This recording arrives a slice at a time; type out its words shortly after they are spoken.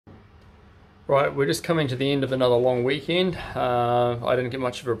Right, we're just coming to the end of another long weekend. I didn't get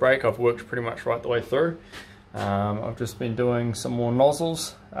much of a break. I've worked pretty much right the way through. I've just been doing some more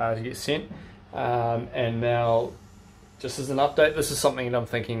nozzles to get sent. And now, just as an update, this is something that I'm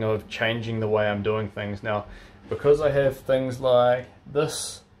thinking of changing the way I'm doing things. Now, because I have things like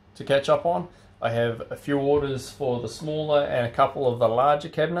this to catch up on, I have a few orders for the smaller and a couple of the larger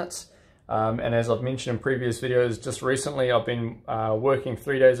cabinets. And as I've mentioned in previous videos, just recently I've been working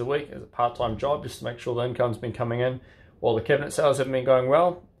 3 days a week as a part-time job just to make sure the income's been coming in while the cabinet sales have been going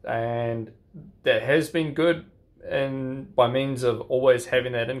well, and that has been good, and by means of always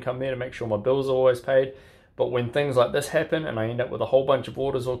having that income there to make sure my bills are always paid. But when things like this happen and I end up with a whole bunch of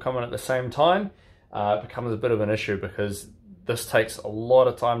orders all coming at the same time, it becomes a bit of an issue because this takes a lot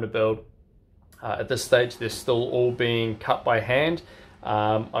of time to build. At this stage they're still all being cut by hand.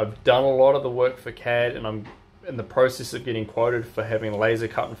 I've done a lot of the work for CAD, and I'm in the process of getting quoted for having laser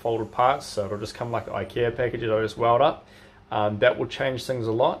cut and folded parts, so it'll just come like an IKEA package that I just weld up. That will change things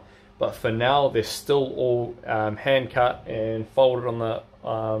a lot, but for now they're still all hand cut and folded on the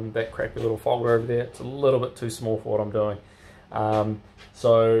that crappy little folder over there. It's a little bit too small for what I'm doing,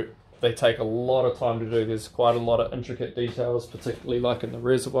 so they take a lot of time to do. There's quite a lot of intricate details, particularly like in the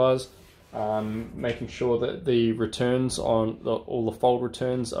reservoirs. Making sure that the returns on all the fold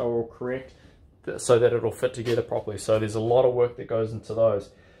returns are all correct so that it'll fit together properly. So there's a lot of work that goes into those.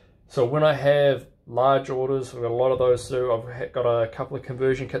 So when I have large orders, we've got a lot of those to do. I've got a couple of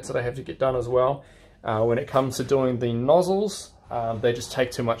conversion kits that I have to get done as well. When it comes to doing the nozzles, they just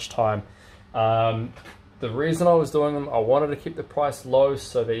take too much time. The reason I was doing them, I wanted to keep the price low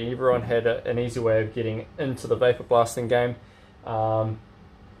so that everyone had an easy way of getting into the vapor blasting game.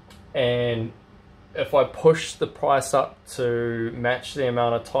 And if I push the price up to match the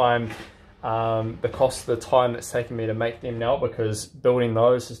amount of time, the cost of the time that's taken me to make them now, because building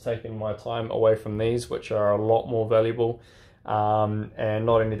those has taken my time away from these, which are a lot more valuable. And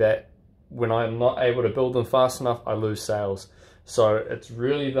not only that, when I'm not able to build them fast enough, I lose sales. So it's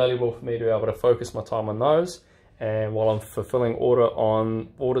really valuable for me to be able to focus my time on those. And while I'm fulfilling orders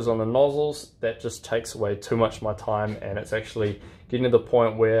on the nozzles, that just takes away too much of my time, and it's actually getting to the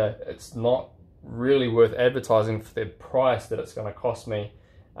point where it's not really worth advertising for the price that it's going to cost me.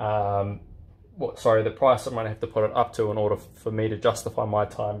 The price I'm going to have to put it up to in order for me to justify my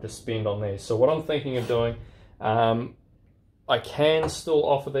time to spend on these. So what I'm thinking of doing, I can still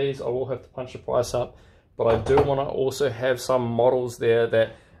offer these. I will have to punch the price up, but I do want to also have some models there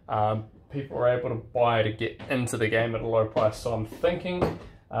that people are able to buy to get into the game at a low price. So I'm thinking,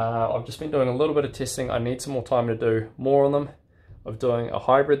 I've just been doing a little bit of testing. I need some more time to do more on them, of doing a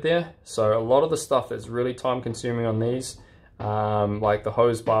hybrid there. So a lot of the stuff that's really time consuming on these, like the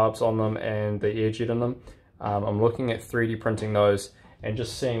hose barbs on them and the air jet in them, I'm looking at 3D printing those and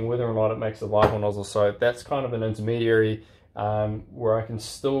just seeing whether or not it makes a viable nozzle. So that's kind of an intermediary where I can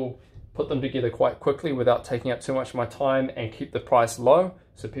still put them together quite quickly without taking up too much of my time and keep the price low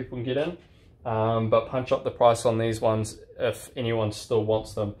so people can get in, but punch up the price on these ones if anyone still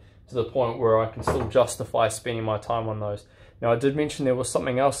wants them, to the point where I can still justify spending my time on those. Now, I did mention there was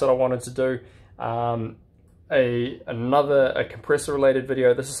something else that I wanted to do, a compressor related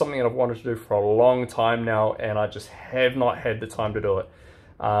video. This is something that I've wanted to do for a long time now, and I just have not had the time to do it.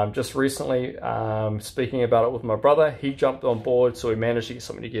 Just recently, speaking about it with my brother, he jumped on board, so we managed to get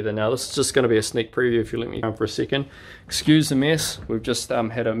something together. Now, this is just going to be a sneak preview if you let me go for a second. Excuse the mess. We've just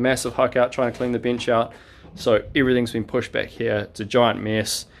had a massive huck out trying to clean the bench out, so everything's been pushed back here. It's a giant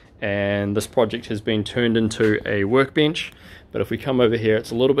mess, and this project has been turned into a workbench. But if we come over here,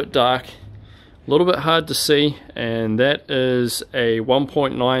 it's a little bit dark, a little bit hard to see, and that is a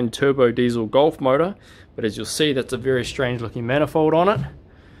 1.9 turbo diesel Golf motor. But as you'll see, that's a very strange looking manifold on it.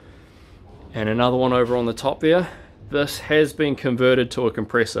 And another one over on the top there. This has been converted to a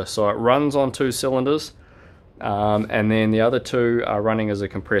compressor, so it runs on 2 cylinders, and then the other 2 are running as a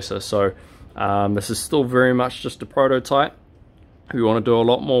compressor. So this is still very much just a prototype. We want to do a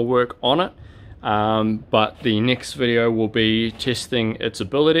lot more work on it, but the next video will be testing its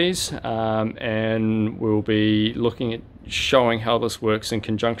abilities, and we'll be looking at showing how this works in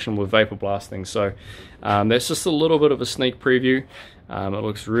conjunction with vapor blasting. So that's just a little bit of a sneak preview. It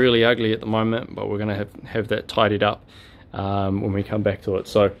looks really ugly at the moment, but we're going to have that tidied up when we come back to it.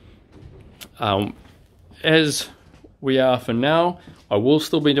 So as we are for now, I will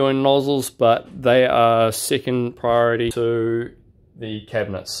still be doing nozzles, but they are second priority to the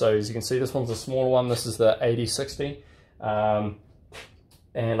cabinets. So as you can see, this one's a smaller one. This is the 8060, and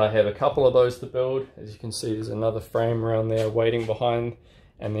I have a couple of those to build. As you can see, there's another frame around there waiting behind,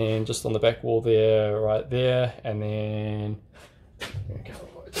 and then just on the back wall there, right there, and then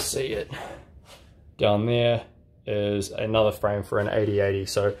see it. Down there is another frame for an 8080.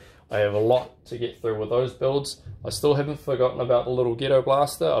 So I have a lot to get through with those builds. I still haven't forgotten about the little ghetto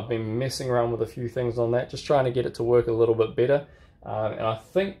blaster. I've been messing around with a few things on that, just trying to get it to work a little bit better. And I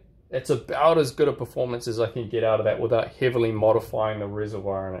think it's about as good a performance as I can get out of that without heavily modifying the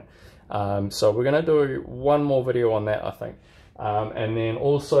reservoir in it. So we're going to do one more video on that, I think. And then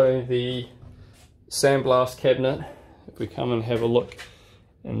also the sandblast cabinet. If we come and have a look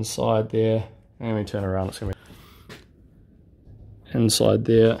inside there, and we turn around, it's going to be inside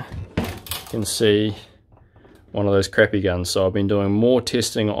there. You can see one of those crappy guns. So I've been doing more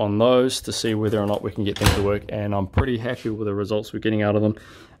testing on those to see whether or not we can get them to work, and I'm pretty happy with the results we're getting out of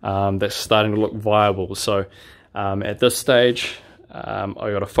them. That's starting to look viable. So at this stage, I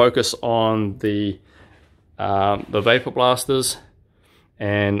got to focus on the vapor blasters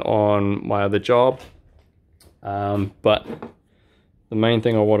and on my other job. But the main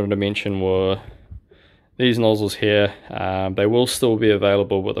thing I wanted to mention were these nozzles here. They will still be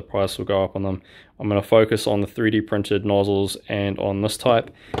available, but the price will go up on them. I'm going to focus on the 3D printed nozzles and on this type.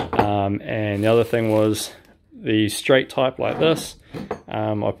 And the other thing was the straight type like this.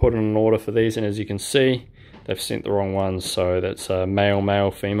 I put in an order for these, and as you can see, they've sent the wrong ones. So that's a male,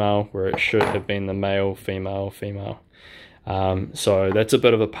 male, female, where it should have been the male, female, female. So that's a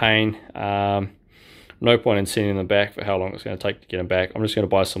bit of a pain. No point in sending them back for how long it's going to take to get them back. I'm just going to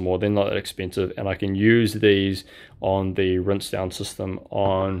buy some more. They're not that expensive, and I can use these on the rinse down system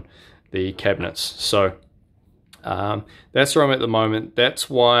on the cabinets. So that's where I'm at the moment. That's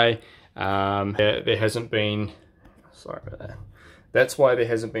why there hasn't been, sorry about that. That's why there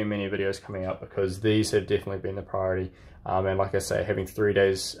hasn't been many videos coming out, because these have definitely been the priority. And like I say, having 3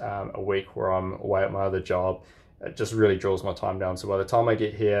 days a week where I'm away at my other job, it just really draws my time down. So by the time I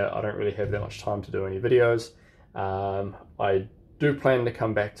get here, I don't really have that much time to do any videos. I do plan to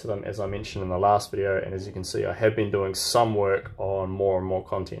come back to them, as I mentioned in the last video, and as you can see, I have been doing some work on more and more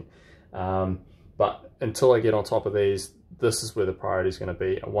content. But until I get on top of these, this is where the priority is going to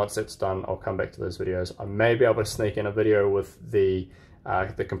be, and once that's done, I'll come back to those videos. I may be able to sneak in a video with the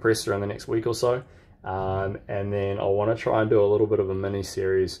compressor in the next week or so, and then I want to try and do a little bit of a mini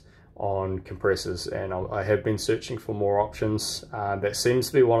series on compressors, and I have been searching for more options. That seems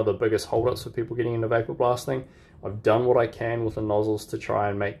to be one of the biggest holdups for people getting into vapor blasting. I've done what I can with the nozzles to try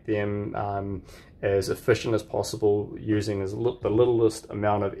and make them as efficient as possible, using the littlest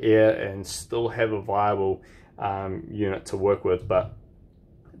amount of air and still have a viable unit to work with, but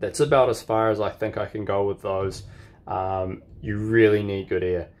that's about as far as I think I can go with those. You really need good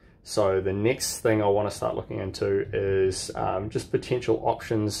air. So the next thing I want to start looking into is just potential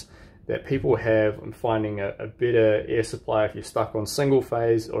options that people have. I'm finding a better air supply if you're stuck on single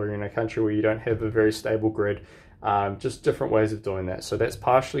phase, or you're in a country where you don't have a very stable grid. Just different ways of doing that. So that's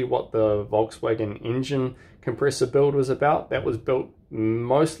partially what the Volkswagen engine compressor build was about. That was built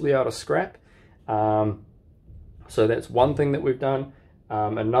mostly out of scrap. So that's one thing that we've done.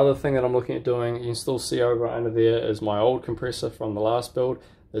 Another thing that I'm looking at doing, you can still see over under there, is my old compressor from the last build.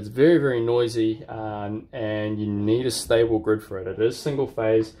 It's very, very noisy, and you need a stable grid for it. It is single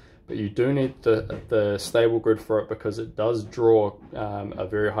phase, but you do need the stable grid for it, because it does draw a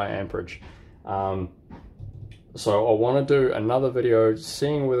very high amperage. So I want to do another video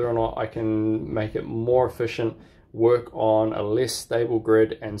seeing whether or not I can make it more efficient, work on a less stable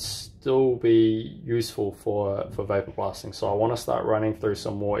grid, and still be useful for vapor blasting. So I want to start running through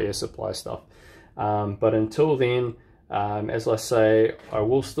some more air supply stuff. But until then, as I say, I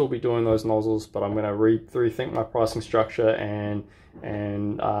will still be doing those nozzles, but I'm going to rethink my pricing structure and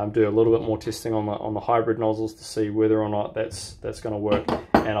do a little bit more testing on the hybrid nozzles to see whether or not that's going to work.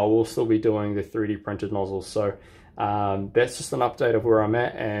 And I will still be doing the 3D printed nozzles. So that's just an update of where I'm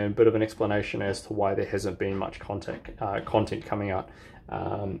at, and a bit of an explanation as to why there hasn't been much content coming out.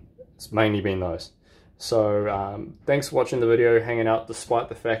 It's mainly been those. So thanks for watching the video, hanging out despite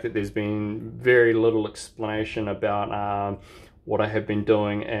the fact that there's been very little explanation about what I have been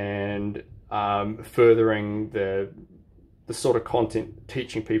doing, and furthering the sort of content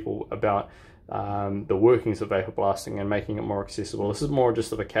teaching people about the workings of vapor blasting and making it more accessible. This is more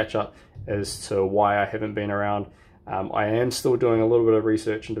just of a catch up as to why I haven't been around. I am still doing a little bit of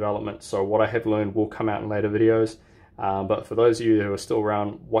research and development, so what I have learned will come out in later videos. But for those of you who are still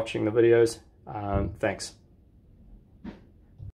around watching the videos, thanks.